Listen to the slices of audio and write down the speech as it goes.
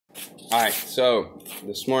Alright, so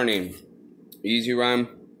this morning, easy run.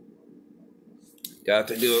 Got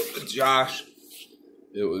to do it with Josh.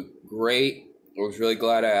 It was great. I was really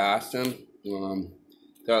glad I asked him.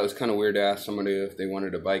 Thought it was kind of weird to ask somebody if they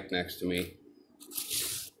wanted a bike next to me.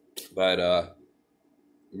 But it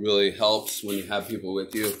really helps when you have people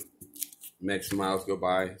with you. Makes the miles go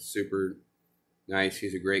by. Super nice.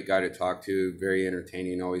 He's a great guy to talk to. Very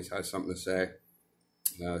entertaining. Always has something to say.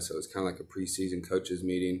 So it's kind of like a preseason coaches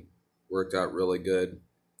meeting. Worked out really good.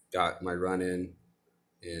 Got my run in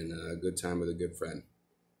and a good time with a good friend.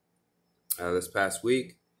 This past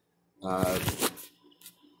week,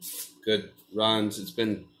 good runs. It's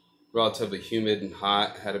been relatively humid and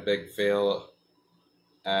hot. Had a big fail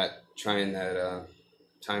at trying that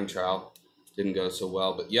time trial. Didn't go so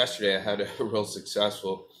well. But yesterday I had a real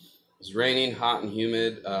successful. It was raining, hot and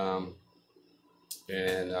humid.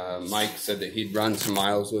 And Mike said that he'd run some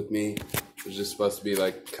miles with me. It was just supposed to be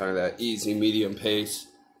like kind of that easy, medium pace.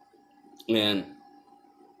 And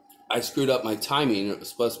I screwed up my timing. It was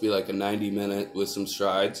supposed to be like a 90-minute with some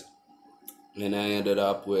strides. And I ended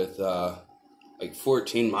up with like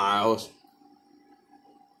 14 miles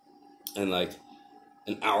and like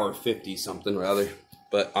an hour 50 something rather.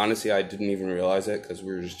 But honestly, I didn't even realize it because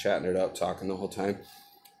we were just chatting it up, talking the whole time.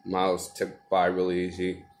 Miles ticked by really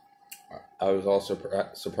easy. I was also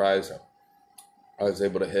surprised I was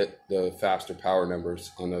able to hit the faster power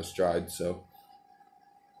numbers on those strides. So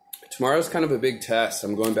tomorrow's kind of a big test.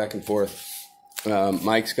 I'm going back and forth.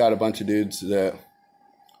 Mike's got a bunch of dudes that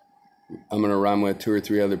I'm going to run with, 2 or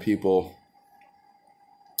 3 other people.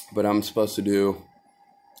 But I'm supposed to do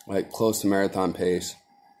like close to marathon pace.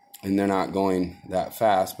 And they're not going that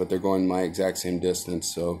fast, but they're going my exact same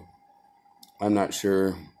distance. So I'm not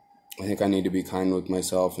sure. I think I need to be kind with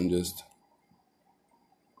myself and just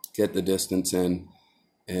get the distance in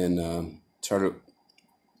and try to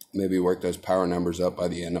maybe work those power numbers up by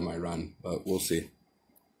the end of my run. But we'll see.